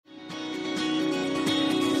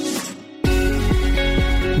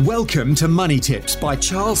Welcome to Money Tips by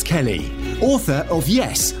Charles Kelly, author of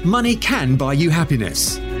Yes, Money Can Buy You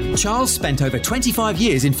Happiness. Charles spent over 25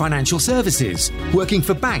 years in financial services, working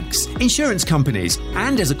for banks, insurance companies,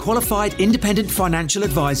 and as a qualified independent financial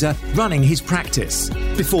advisor running his practice,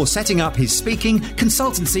 before setting up his speaking,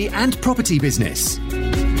 consultancy, and property business.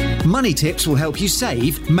 Money Tips will help you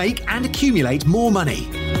save, make, and accumulate more money,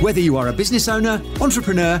 whether you are a business owner,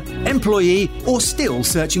 entrepreneur, employee, or still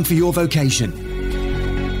searching for your vocation.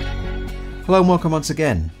 Hello and welcome once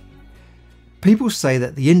again. People say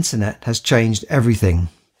that the internet has changed everything,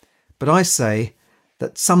 but I say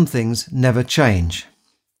that some things never change.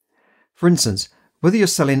 For instance, whether you're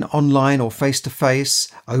selling online or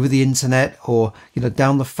face-to-face, over the internet or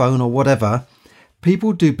down the phone or whatever,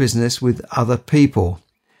 people do business with other people.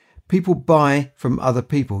 People buy from other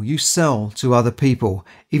people. You sell to other people,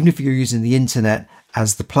 even if you're using the internet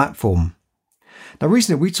as the platform. Now,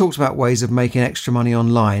 recently we talked about ways of making extra money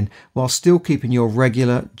online while still keeping your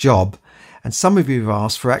regular job. And some of you have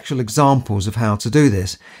asked for actual examples of how to do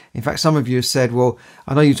this. In fact, some of you have said, well,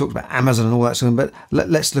 I know you talked about Amazon and all that sort of thing, but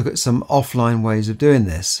let's look at some offline ways of doing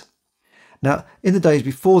this. Now, in the days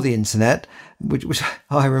before the internet, which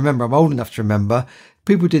I remember, I'm old enough to remember,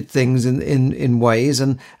 people did things in ways,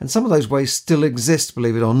 and some of those ways still exist,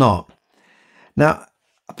 believe it or not. Now,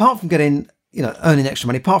 apart from getting earning extra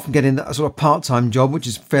money, apart from getting a sort of part-time job, which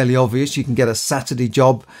is fairly obvious, you can get a Saturday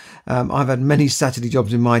job. I've had many Saturday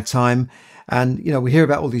jobs in my time. And, we hear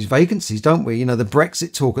about all these vacancies, don't we? The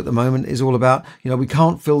Brexit talk at the moment is all about, we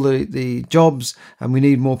can't fill the jobs and we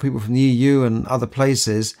need more people from the EU and other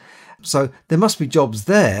places. So there must be jobs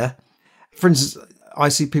there. For instance, I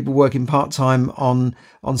see people working part-time on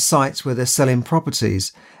sites where they're selling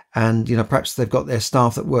properties. And, perhaps they've got their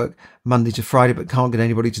staff that work Monday to Friday, but can't get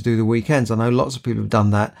anybody to do the weekends. I know lots of people have done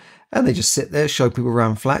that, and they just sit there, show people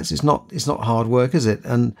around flats. It's not hard work, is it?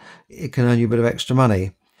 And it can earn you a bit of extra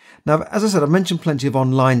money. Now, as I said, I've mentioned plenty of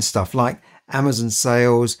online stuff like Amazon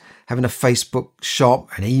sales, having a Facebook shop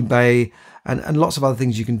and eBay, and lots of other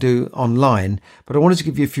things you can do online. But I wanted to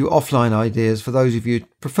give you a few offline ideas for those of you who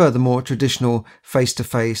prefer the more traditional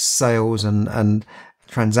face-to-face sales and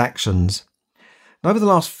transactions. Now, over the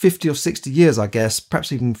last 50 or 60 years, I guess,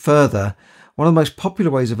 perhaps even further, one of the most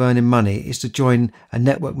popular ways of earning money is to join a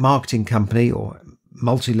network marketing company or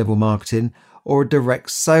multi-level marketing or a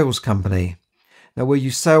direct sales company. Now, where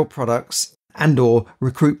you sell products and or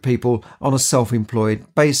recruit people on a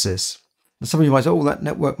self-employed basis. Now, some of you might say, that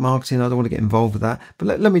network marketing, I don't want to get involved with that.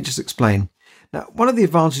 But let me just explain. Now, one of the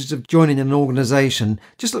advantages of joining an organization,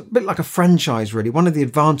 just a bit like a franchise really, one of the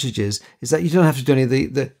advantages is that you don't have to do any of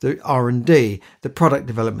the R&D, the product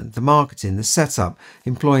development, the marketing, the setup,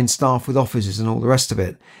 employing staff with offices and all the rest of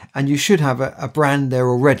it. And you should have a brand there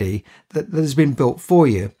already that has been built for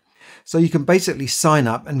you. So you can basically sign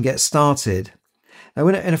up and get started. Now,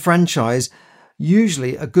 in a franchise,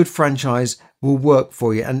 usually a good franchise will work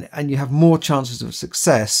for you and you have more chances of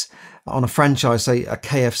success on a franchise, say a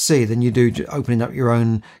KFC, than you do opening up your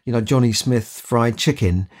own, Johnny Smith fried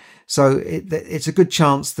chicken. So it's a good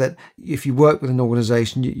chance that if you work with an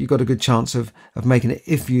organization, you've got a good chance of making it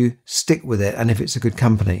if you stick with it and if it's a good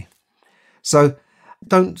company. So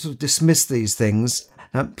don't sort of dismiss these things.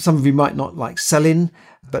 Now, some of you might not like selling,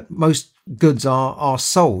 but most goods are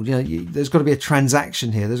sold. There's got to be a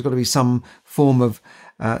transaction here. There's got to be some form of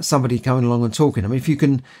somebody coming along and talking. I mean, if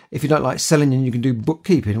you don't like selling and you can do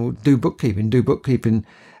bookkeeping, or do bookkeeping.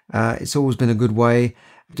 It's always been a good way.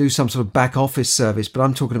 Do some sort of back office service, but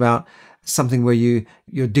I'm talking about something where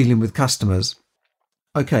you're dealing with customers.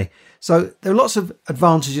 Okay, so there are lots of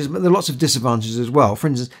advantages, but there are lots of disadvantages as well. For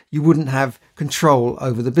instance, you wouldn't have control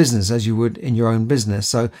over the business as you would in your own business.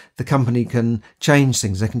 So the company can change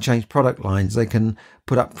things. They can change product lines. They can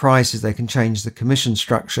put up prices. They can change the commission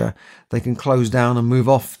structure. They can close down and move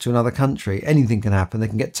off to another country. Anything can happen. They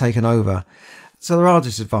can get taken over. So there are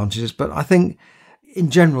disadvantages, but I think in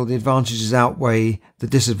general, the advantages outweigh the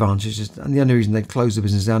disadvantages. And the only reason they'd close the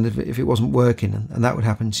business down if it wasn't working, and that would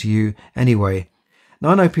happen to you anyway. Now,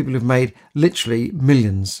 I know people who've made literally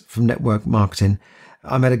millions from network marketing.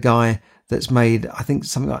 I met a guy that's made, I think,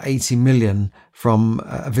 something like 80 million from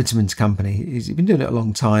a vitamins company. He's been doing it a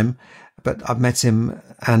long time, but I've met him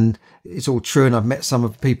and it's all true. And I've met some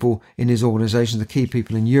of the people in his organization, the key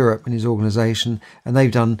people in Europe in his organization, and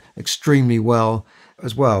they've done extremely well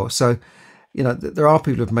as well. So, there are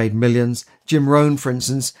people who've made millions. Jim Rohn, for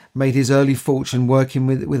instance, made his early fortune working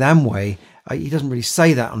with Amway. He doesn't really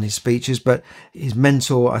say that on his speeches, but his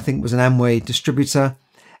mentor, I think, was an Amway distributor.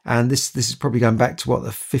 And this is probably going back to the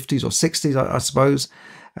 50s or 60s, I suppose,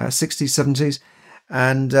 60s, 70s.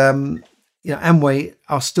 And Amway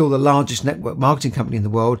are still the largest network marketing company in the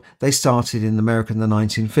world. They started in America in the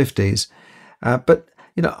 1950s. But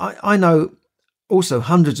I know also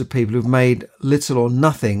hundreds of people who've made little or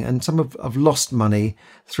nothing, and some have lost money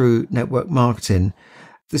through network marketing.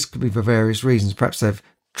 This could be for various reasons. Perhaps they've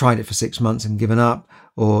tried it for 6 months and given up,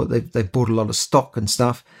 or they've bought a lot of stock and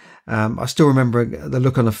stuff. I still remember the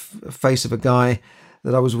look on the face of a guy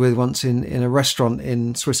that I was with once in a restaurant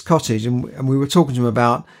in Swiss Cottage, and we were talking to him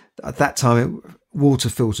about, at that time, water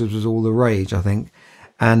filters was all the rage, I think.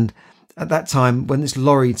 And at that time, when this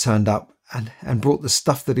lorry turned up and brought the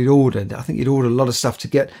stuff that he'd ordered, I think he'd ordered a lot of stuff to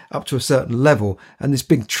get up to a certain level, and this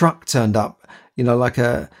big truck turned up, like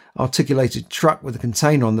a articulated truck with a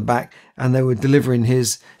container on the back, and they were delivering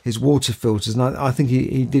his water filters. And I think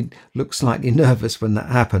he did look slightly nervous when that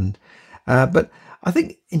happened. But I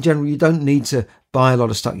think in general, you don't need to buy a lot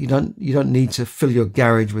of stuff. You don't need to fill your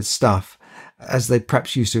garage with stuff, as they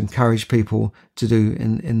perhaps used to encourage people to do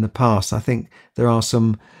in the past. I think there are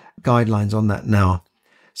some guidelines on that now.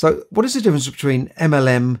 So what is the difference between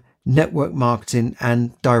MLM, network marketing,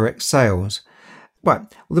 and direct sales? Well,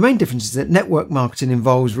 the main difference is that network marketing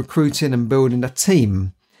involves recruiting and building a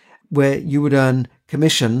team where you would earn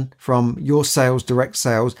commission from your sales, direct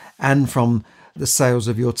sales, and from the sales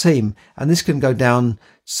of your team. And this can go down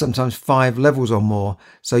sometimes 5 levels or more.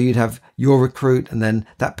 So you'd have your recruit, and then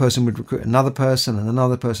that person would recruit another person and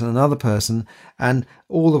another person, and another person, and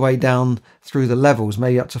all the way down through the levels,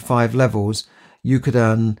 maybe up to 5 levels, you could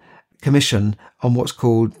earn commission on what's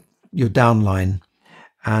called your downline.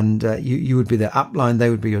 And you would be their upline,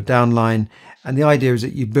 they would be your downline. And the idea is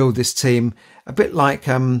that you build this team a bit like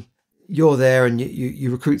you're there and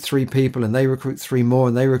you recruit 3 people, and they recruit 3 more,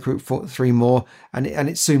 and they recruit 3 more, and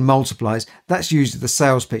it soon multiplies. That's usually the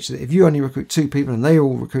sales pitch. That if you only recruit 2 people and they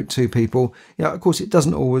all recruit 2 people, of course, it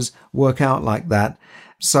doesn't always work out like that.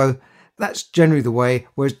 So that's generally the way.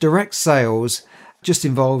 Whereas direct sales just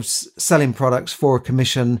involves selling products for a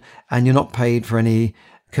commission, and you're not paid for any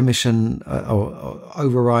commission or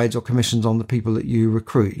overrides or commissions on the people that you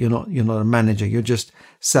recruit. You're not a manager, you're just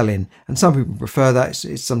selling. And some people prefer that.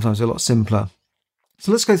 It's sometimes a lot simpler. So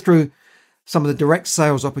let's go through some of the direct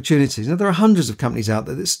sales opportunities. Now, there are hundreds of companies out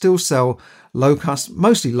there that still sell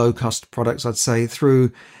mostly low cost products, I'd say,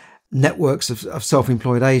 through networks of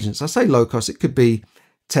self-employed agents. I say low cost, it could be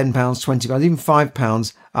 £10, £20, even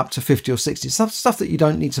 £5, up to 50 or 60. Stuff that you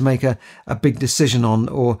don't need to make a big decision on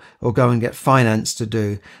or go and get finance to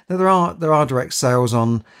do. Now, there are direct sales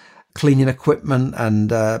on cleaning equipment,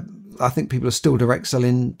 and I think people are still direct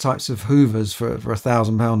selling types of hoovers for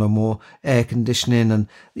 £1,000 or more, air conditioning, and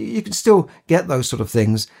you can still get those sort of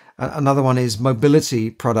things. Another one is mobility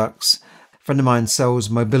products. A friend of mine sells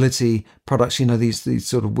mobility products, these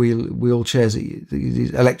sort of wheelchairs,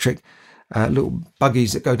 these electric little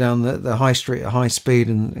buggies that go down the high street at high speed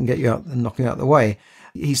and get you out and knock you out of the way.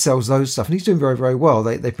 He sells those stuff, and he's doing very, very well.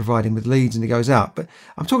 They provide him with leads, and he goes out. But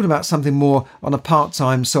I'm talking about something more on a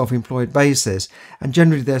part-time, self-employed basis, and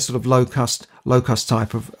generally they're sort of low cost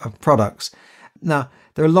type of products. Now,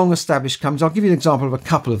 there are long-established companies. I'll give you an example of a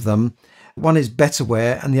couple of them. One is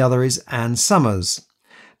Betterware, and the other is Ann Summers.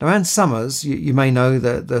 Now, Ann Summers, you may know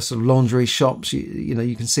the sort of lingerie shops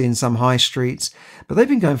you can see in some high streets, but they've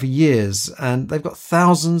been going for years, and they've got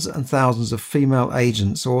thousands and thousands of female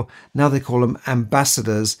agents, or now they call them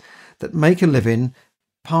ambassadors, that make a living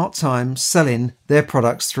part-time selling their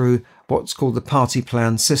products through what's called the party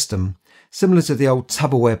plan system, similar to the old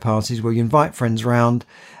Tupperware parties where you invite friends round,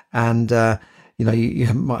 and you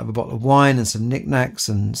might have a bottle of wine and some knickknacks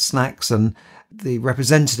and snacks, and the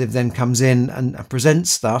representative then comes in and presents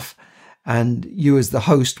stuff, and you as the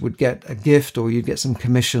host would get a gift, or you'd get some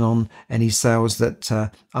commission on any sales that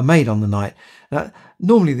are made on the night. Now,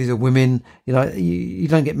 normally these are women. You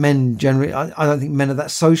don't get men generally. I don't think men are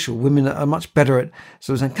that social. Women are much better at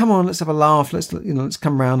sort of saying, "Come on, let's have a laugh. Let's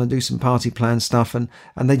come around and do some party plan stuff," and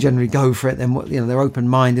they generally go for it. Then they're open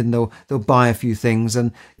minded, and they'll buy a few things,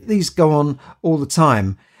 and these go on all the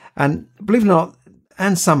time. And believe it or not,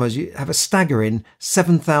 Ann Summers, you have a staggering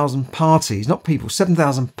 7,000 parties, not people,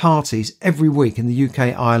 7,000 parties every week in the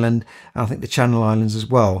UK, Ireland, and I think the Channel Islands as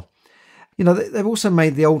well. They've also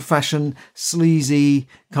made the old-fashioned, sleazy,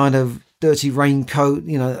 kind of dirty raincoat,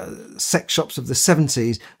 sex shops of the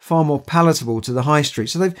 70s far more palatable to the high street.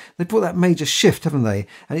 So they've brought that major shift, haven't they?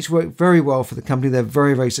 And it's worked very well for the company. They're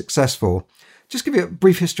very, very successful. Just give you a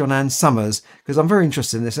brief history on Ann Summers, because I'm very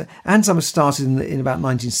interested in this. Ann Summers started in about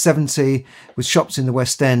 1970 with shops in the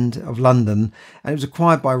West End of London, and it was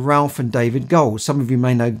acquired by Ralph and David Gold. Some of you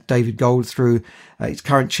may know David Gold through its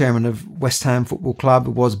current chairman of West Ham Football Club,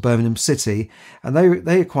 who was Birmingham City, and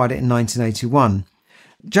they acquired it in 1981.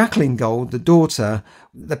 Jacqueline Gold, the daughter,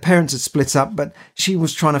 the parents had split up, but she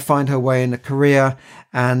was trying to find her way in a career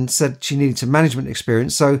and said she needed some management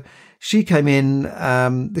experience. So she came in,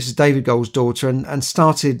 this is David Gold's daughter, and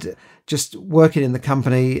started just working in the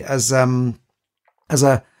company as a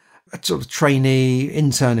sort of trainee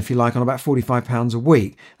intern, if you like, on about £45 a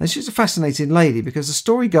week. And she's a fascinating lady, because the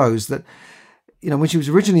story goes that, when she was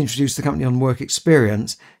originally introduced to the company on work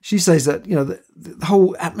experience, she says that, the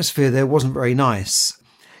whole atmosphere there wasn't very nice.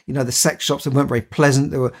 The sex shops, they weren't very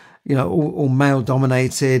pleasant. They were, all male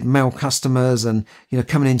dominated, male customers, and,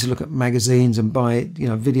 coming in to look at magazines and buy,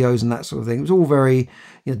 videos and that sort of thing. It was all very,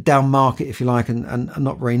 down market, if you like, and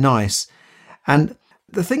not very nice. And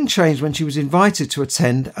the thing changed when she was invited to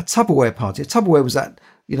attend a Tupperware party. A Tupperware was that,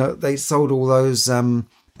 they sold all those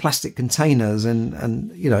plastic containers,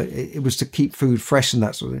 and it was to keep food fresh and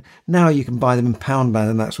that sort of thing. Now you can buy them in Poundland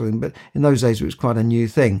and that sort of thing, but in those days it was quite a new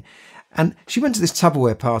thing. And she went to this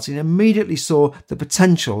Tupperware party and immediately saw the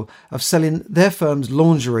potential of selling their firm's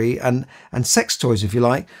lingerie and sex toys, if you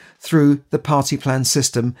like, through the party plan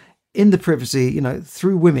system in the privacy,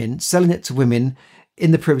 through women, selling it to women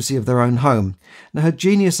in the privacy of their own home. Now, her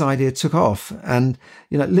genius idea took off and,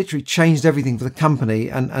 literally changed everything for the company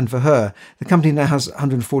and for her. The company now has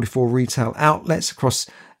 144 retail outlets across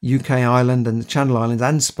UK, Ireland and the Channel Islands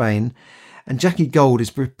and Spain. And Jackie Gold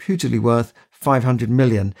is reputedly worth 500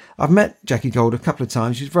 million. I've met Jackie Gold a couple of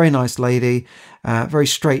times. She's a very nice lady, very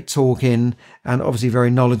straight talking, and obviously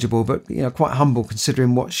very knowledgeable, but quite humble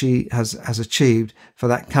considering what she has achieved for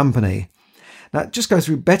that company. Now, just go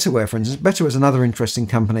through Betterware, for instance. Betterware is another interesting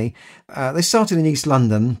company. They started in East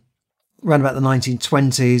London around about the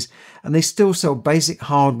 1920s, and they still sell basic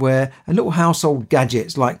hardware and little household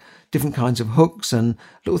gadgets like different kinds of hooks and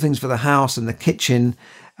little things for the house and the kitchen,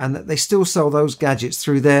 and they still sell those gadgets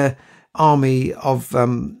through their army of,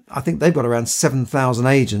 I think they've got around 7,000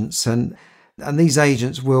 agents, and these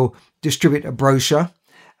agents will distribute a brochure,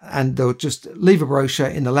 and they'll just leave a brochure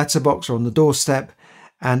in the letterbox or on the doorstep,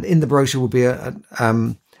 and in the brochure will be a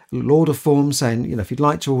little order form saying, if you'd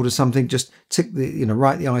like to order something, just tick the,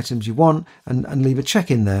 write the items you want and leave a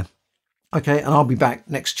check in there. Okay, and I'll be back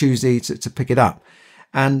next Tuesday to pick it up.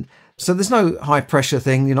 And so there's no high pressure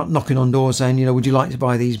thing. You're not knocking on doors saying, would you like to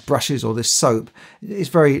buy these brushes or this soap? It's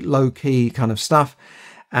very low key kind of stuff.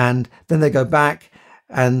 And then they go back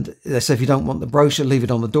and they say, if you don't want the brochure, leave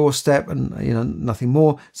it on the doorstep and, nothing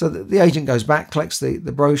more. So the agent goes back, collects the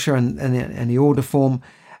brochure and the order form.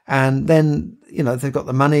 And then, if they've got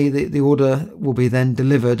the money, the order will be then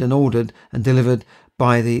delivered and ordered and delivered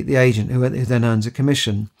by the agent who then earns a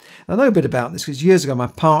commission. I know a bit about this because years ago, my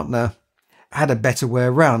partner had a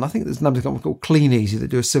Betterware round. I think there's another company called Clean Easy that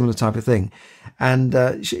do a similar type of thing. And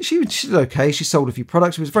she did okay. She sold a few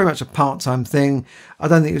products. It was very much a part-time thing. I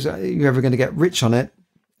don't think you're ever going to get rich on it.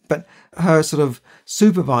 But her sort of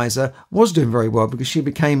supervisor was doing very well because she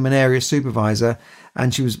became an area supervisor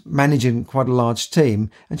and she was managing quite a large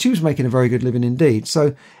team and she was making a very good living indeed.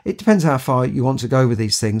 So it depends how far you want to go with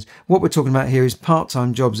these things. What we're talking about here is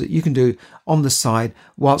part-time jobs that you can do on the side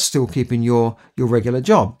whilst still keeping your regular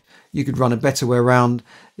job. You could run a Betterware round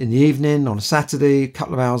in the evening, on a Saturday, a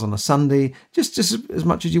couple of hours on a Sunday, just as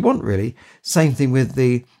much as you want, really. Same thing with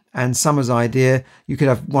the Ann Summers idea. You could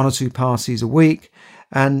have 1 or 2 parties a week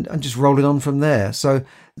and just roll it on from there. So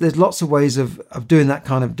there's lots of ways of doing that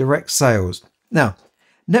kind of direct sales. Now,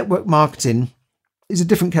 network marketing is a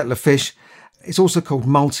different kettle of fish. It's also called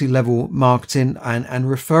multi-level marketing and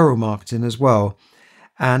referral marketing as well.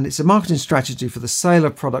 And it's a marketing strategy for the sale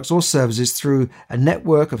of products or services through a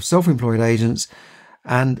network of self-employed agents.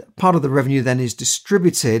 And part of the revenue then is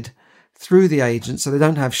distributed through the agent. So they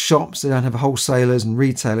don't have shops, they don't have wholesalers and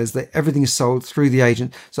retailers. Everything is sold through the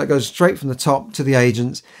agent. So it goes straight from the top to the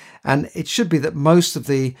agents. And it should be that most of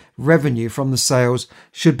the revenue from the sales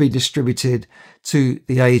should be distributed to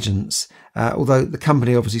the agents, although the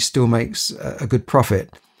company obviously still makes a good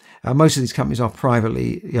profit. Most of these companies are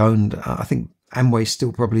privately owned. I think Amway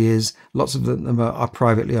still probably is. Lots of them are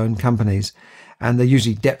privately owned companies, and they're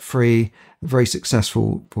usually debt-free, very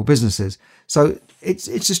successful businesses. So it's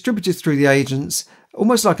distributed through the agents,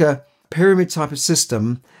 almost like a pyramid type of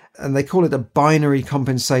system, and they call it a binary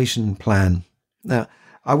compensation plan. Now,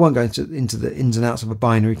 I won't go into the ins and outs of a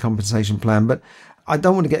binary compensation plan, but I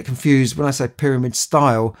don't want to get confused when I say pyramid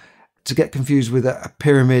style to get confused with a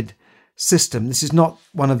pyramid system. This is not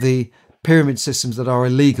one of the pyramid systems that are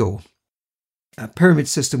illegal. A pyramid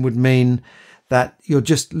system would mean that you're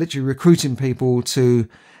just literally recruiting people to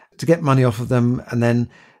get money off of them, and then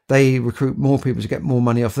they recruit more people to get more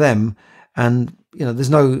money off them. And there's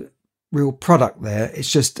no real product there.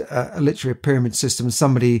 It's just literally a pyramid system, and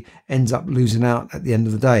somebody ends up losing out at the end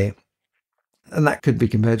of the day. And that could be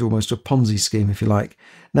compared to almost a Ponzi scheme, if you like.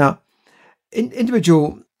 Now,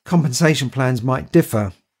 individual compensation plans might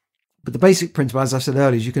differ, but the basic principle, as I said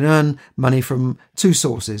earlier, is you can earn money from two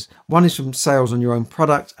sources. One is from sales on your own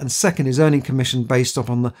product, and second is earning commission based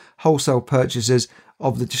on the wholesale purchases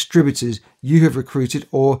of the distributors you have recruited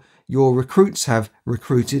or your recruits have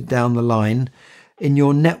recruited down the line in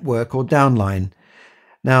your network or downline.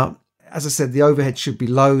 Now, as I said, the overhead should be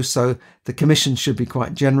low, so the commission should be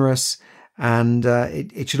quite generous, and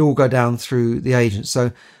it should all go down through the agent.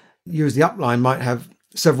 So you as the upline might have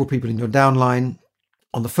several people in your downline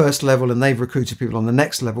on the first level, and they've recruited people on the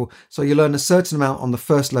next level. So you'll earn a certain amount on the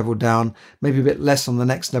first level down, maybe a bit less on the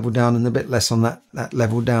next level down, and a bit less on that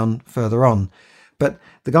level down further on. But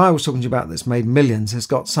the guy I was talking to you about that's made millions has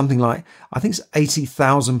got something like, I think it's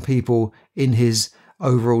 80,000 people in his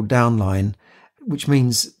overall downline, which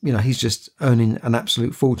means, he's just earning an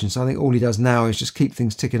absolute fortune. So I think all he does now is just keep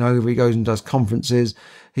things ticking over. He goes and does conferences.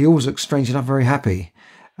 He always looks, strangely enough, very happy.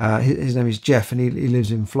 His name is Jeff, and he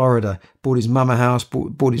lives in Florida. Bought his mum a house,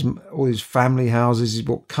 bought all his family houses. He's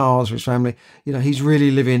bought cars for his family. He's really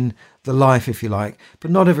living the life, if you like. But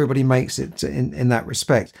not everybody makes it in that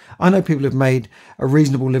respect. I know people who've made a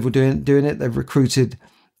reasonable living doing it. They've recruited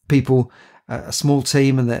people, a small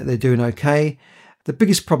team, and they're doing okay. The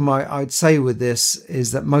biggest problem I'd say with this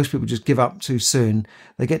is that most people just give up too soon.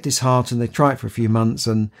 They get disheartened, they try it for a few months,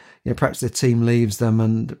 and perhaps their team leaves them,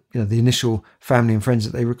 and the initial family and friends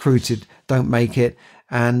that they recruited don't make it,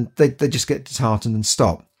 and they just get disheartened and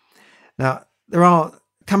stop. Now, there are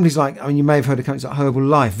companies like, you may have heard of companies like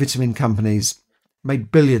Herbalife, vitamin companies,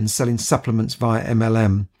 made billions selling supplements via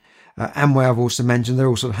MLM. Amway I've also mentioned, they're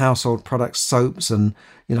all sort of household products, soaps and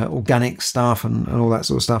organic stuff and all that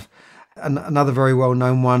sort of stuff. And another very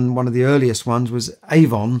well-known one of the earliest ones, was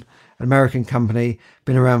Avon, an American company,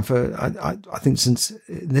 been around for, I think since,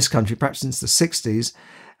 in this country, perhaps since the 60s,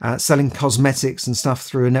 selling cosmetics and stuff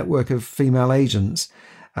through a network of female agents.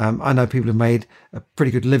 I know people have made a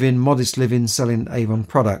pretty good living, modest living, selling Avon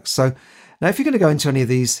products. So now if you're going to go into any of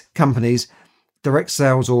these companies, direct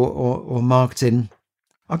sales or marketing,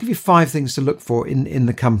 I'll give you 5 things to look for in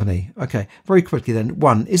the company. Okay, very quickly then.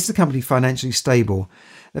 1, is the company financially stable?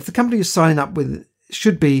 If the company you're signing up with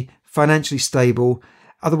should be financially stable,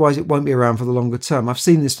 otherwise it won't be around for the longer term. I've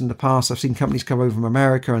seen this in the past. I've seen companies come over from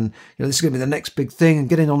America and this is going to be the next big thing, and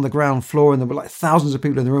get in on the ground floor, and there were like thousands of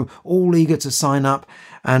people in the room, all eager to sign up.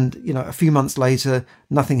 And a few months later,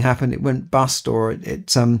 nothing happened. It went bust, or they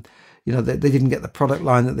didn't get the product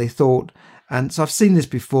line that they thought. And so I've seen this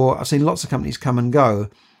before. I've seen lots of companies come and go.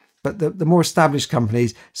 But the more established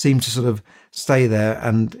companies seem to sort of stay there,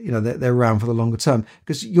 and they're around for the longer term,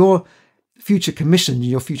 because your future commission,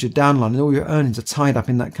 your future downline, and all your earnings are tied up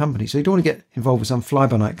in that company. So you don't want to get involved with some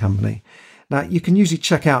fly-by-night company. Now, you can usually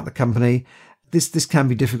check out the company. This can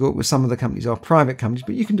be difficult with some of the companies are private companies,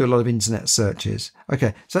 but you can do a lot of internet searches.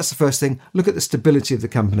 Okay, so that's the first thing. Look at the stability of the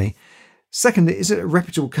company. Second, is it a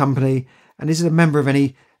reputable company, and is it a member of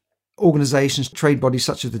any organizations, trade bodies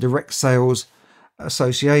such as the Direct Sales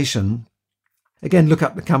Association? Again, look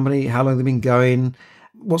up the company, how long they've been going,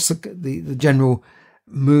 what's the general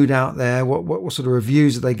mood out there, what sort of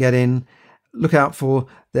reviews are they getting. Look out for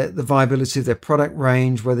the viability of their product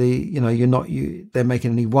range, whether they're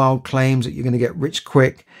making any wild claims that you're going to get rich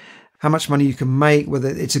quick, how much money you can make, whether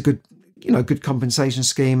it's a good compensation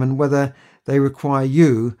scheme, and whether they require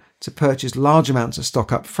you to purchase large amounts of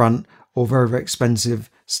stock up front or very, very expensive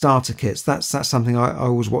starter kits. That's something I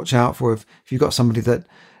always watch out for. If you've got somebody that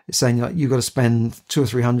is saying you've got to spend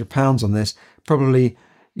 £200 or £300 on this, probably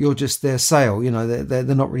you're just their sale. They're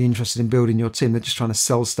not really interested in building your team. They're just trying to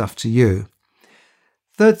sell stuff to you.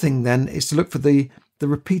 Third thing then is to look for the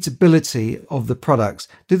repeatability of the products.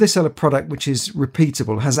 Do they sell a product which is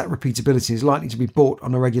repeatable, has that repeatability, is likely to be bought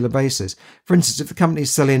on a regular basis? For instance, if the company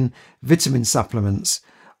is selling vitamin supplements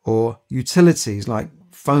or utilities like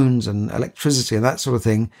phones and electricity and that sort of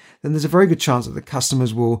thing, then there's a very good chance that the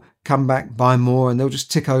customers will come back, buy more, and they'll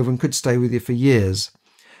just tick over and could stay with you for years.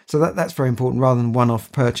 So that's very important, rather than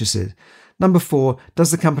one-off purchases. Number 4,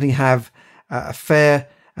 does the company have a fair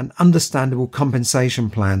and understandable compensation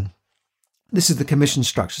plan? This is the commission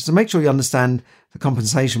structure. So make sure you understand the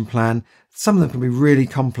compensation plan. Some of them can be really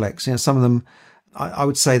complex. Some of them, I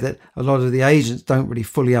would say that a lot of the agents don't really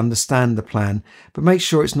fully understand the plan, but make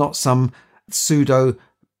sure it's not some pseudo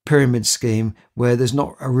pyramid scheme where there's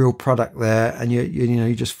not a real product there and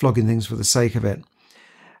you're just flogging things for the sake of it.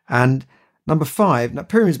 And Number 5, now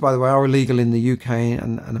pyramids, by the way, are illegal in the UK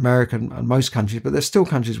and America and most countries, but there's still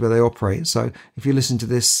countries where they operate. So if you listen to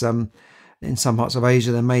this in some parts of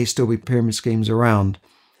Asia, there may still be pyramid schemes around.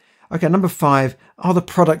 Okay, number 5, are the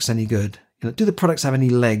products any good? Do the products have any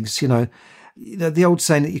legs? The old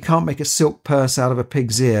saying that you can't make a silk purse out of a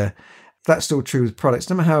pig's ear. That's still true with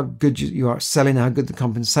products. No matter how good you are at selling, how good the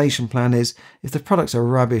compensation plan is, if the products are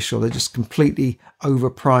rubbish or they're just completely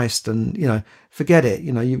overpriced, and forget it.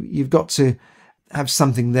 You've got to have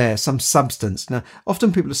something there, some substance. Now,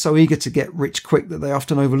 often people are so eager to get rich quick that they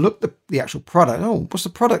often overlook the actual product. Oh, what's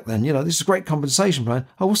the product then? This is a great compensation plan.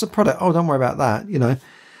 Oh, what's the product? Oh, don't worry about that.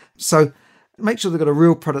 So make sure they've got a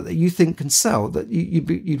real product that you think can sell, that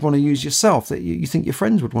you'd want to use yourself, that you think your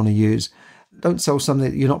friends would want to use. Don't sell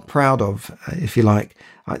something that you're not proud of, if you like.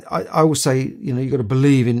 I always say, you've got to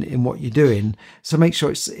believe in what you're doing. So make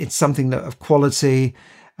sure it's something that of quality.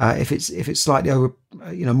 If it's slightly over,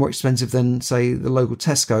 more expensive than, say, the local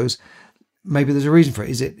Tesco's, maybe there's a reason for it.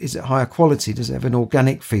 Is it higher quality? Does it have an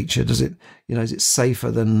organic feature? Does it, is it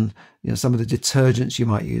safer than, some of the detergents you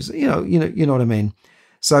might use? You know what I mean.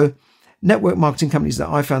 So network marketing companies that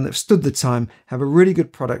I found that have stood the time have a really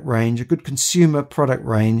good product range, a good consumer product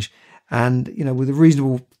range, and, with a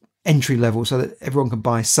reasonable entry level so that everyone can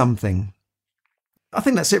buy something. I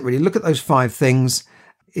think that's it, really. Look at those 5 things.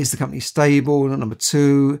 Is the company stable? Number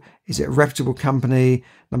 2, is it a reputable company?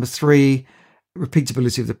 Number 3,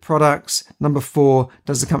 repeatability of the products. Number 4,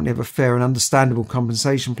 does the company have a fair and understandable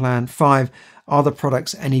compensation plan? 5, are the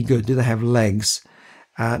products any good? Do they have legs?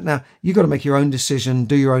 Now, you've got to make your own decision,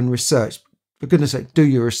 do your own research. For goodness sake, do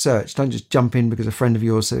your research. Don't just jump in because a friend of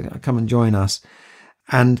yours said, come and join us.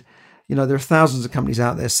 And there are thousands of companies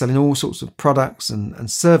out there selling all sorts of products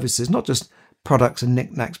and services, not just products and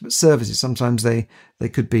knickknacks, but services. Sometimes they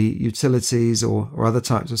could be utilities or other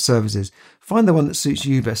types of services. Find the one that suits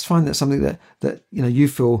you best. Find that something that you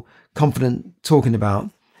feel confident talking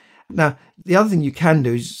about. Now, the other thing you can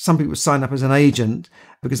do is some people sign up as an agent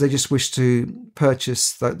because they just wish to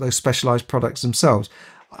purchase those specialized products themselves.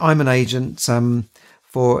 I'm an agent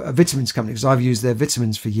for a vitamins company because I've used their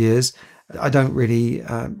vitamins for years. I don't really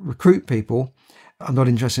recruit people. I'm not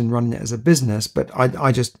interested in running it as a business, but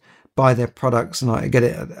I just buy their products and I get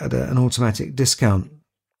it at an automatic discount.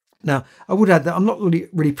 Now, I would add that I'm not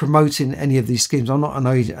really promoting any of these schemes. I'm not an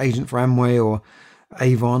agent for Amway or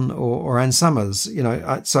Avon or Ann Summers,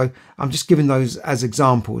 so I'm just giving those as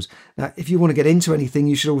examples. Now, if you want to get into anything,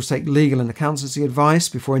 you should always take legal and accountancy advice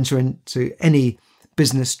before entering into any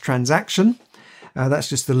business transaction. That's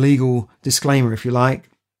just the legal disclaimer, if you like.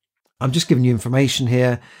 I'm just giving you information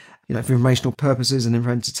here, for informational purposes and for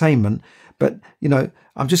entertainment. But,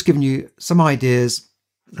 I'm just giving you some ideas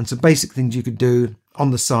and some basic things you could do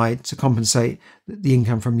on the side to compensate the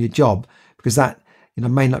income from your job, because that,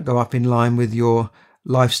 may not go up in line with your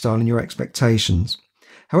lifestyle and your expectations.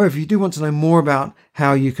 However, if you do want to know more about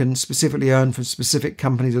how you can specifically earn from specific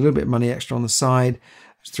companies a little bit of money extra on the side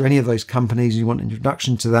through any of those companies, you want an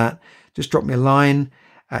introduction to that, just drop me a line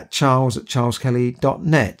at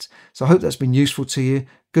charles@charleskelly.net. So I hope that's been useful to you.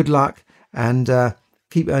 Good luck and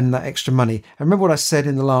keep earning that extra money. And remember what I said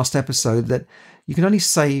in the last episode, that you can only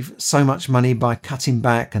save so much money by cutting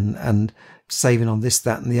back and saving on this,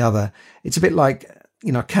 that and the other. It's a bit like,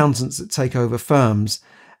 accountants that take over firms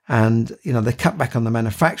and, they cut back on the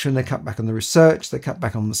manufacturing, they cut back on the research, they cut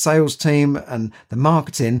back on the sales team and the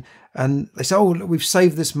marketing. And they say, oh, look, we've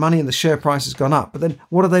saved this money and the share price has gone up. But then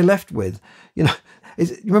what are they left with? You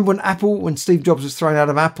remember when Steve Jobs was thrown out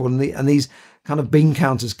of Apple and these kind of bean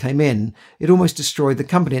counters came in, it almost destroyed the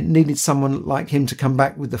company. It needed someone like him to come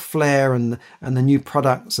back with the flair and the new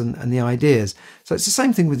products and the ideas. So it's the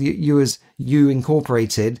same thing with you as You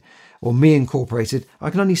Incorporated or Me Incorporated. I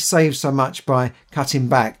can only save so much by cutting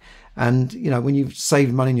back. And, when you've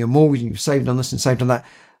saved money in your mortgage and you've saved on this and saved on that,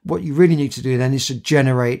 what you really need to do then is to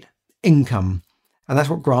generate income. And that's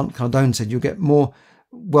what Grant Cardone said. You'll get more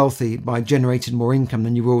wealthy by generating more income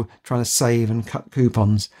than you will trying to save and cut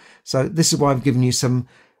coupons. So this is why I've given you some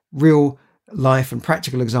real life and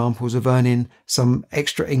practical examples of earning some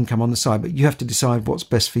extra income on the side, but you have to decide what's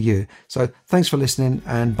best for you. So thanks for listening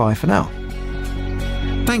and bye for now.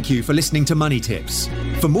 Thank you for listening to Money Tips.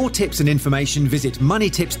 For more tips and information, visit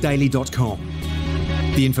moneytipsdaily.com.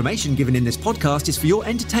 The information given in this podcast is for your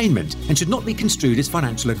entertainment and should not be construed as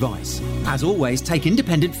financial advice. As always, take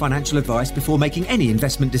independent financial advice before making any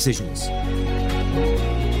investment decisions.